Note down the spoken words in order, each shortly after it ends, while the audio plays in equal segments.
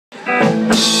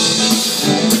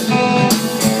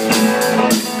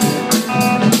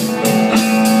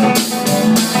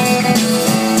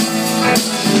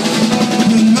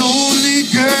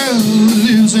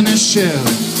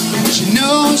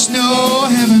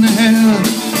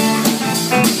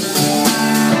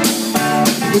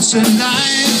It's a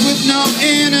life with no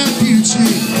inner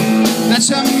beauty. That's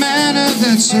a manner,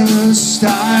 that's a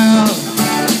style.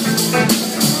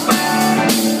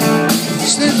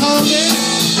 Stay holding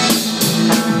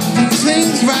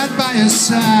things right by your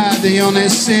side. The only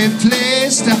safe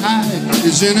place to hide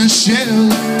is in a shell.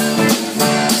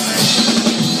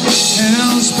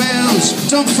 Hell's bells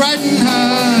don't frighten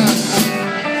her.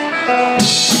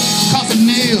 Coffin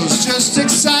nails just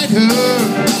excite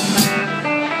her.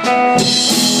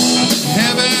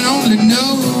 Heaven only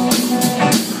knows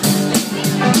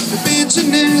the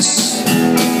bitterness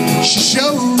she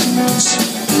shows.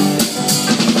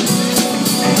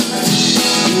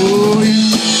 Oh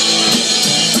yeah.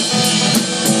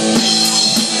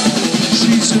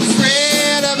 She's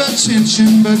afraid of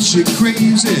attention, but she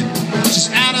craves it. She's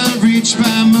out of reach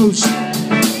by most.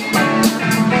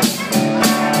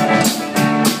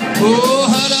 Oh,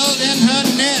 huddled in her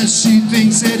nest, she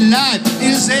thinks that life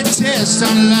is a test,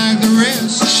 unlike the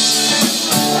rest.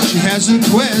 She has a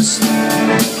quest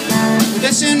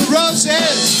that's in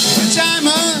roses and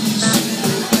diamonds.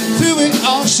 Through it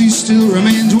all, she still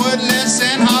remains wordless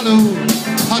and hollow.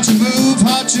 Hard to move,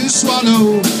 hard to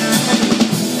swallow.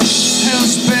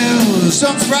 Hell's bells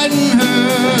don't frighten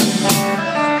her.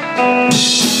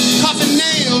 Coffin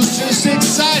nails just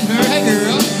excite her. Hey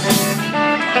girl,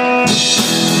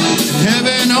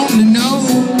 heaven only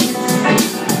knows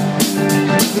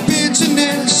the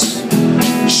bitterness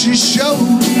she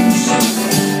shows.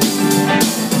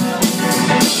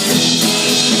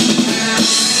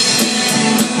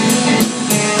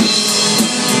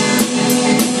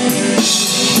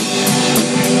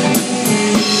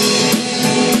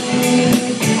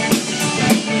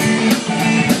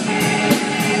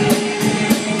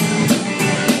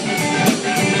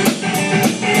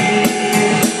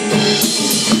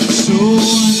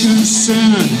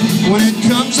 When it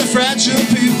comes to fragile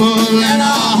people and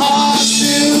our hearts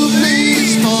to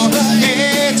please for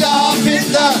Adolf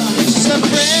Hitler. She's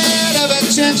afraid of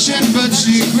attention, but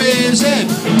she craves it.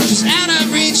 She's out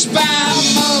of reach by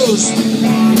most.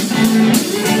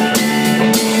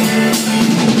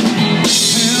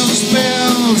 Hell's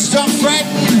bells don't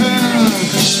frighten her.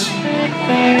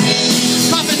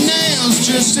 Coffin nails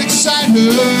just excite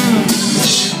her.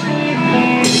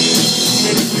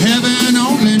 Heaven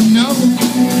only knows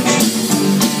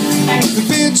the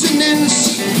bitterness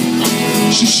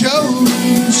she shows.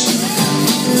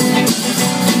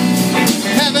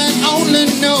 Heaven only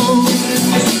knows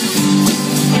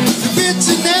the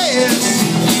bitterness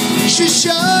she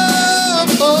shows.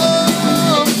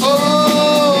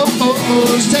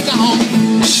 Take her home.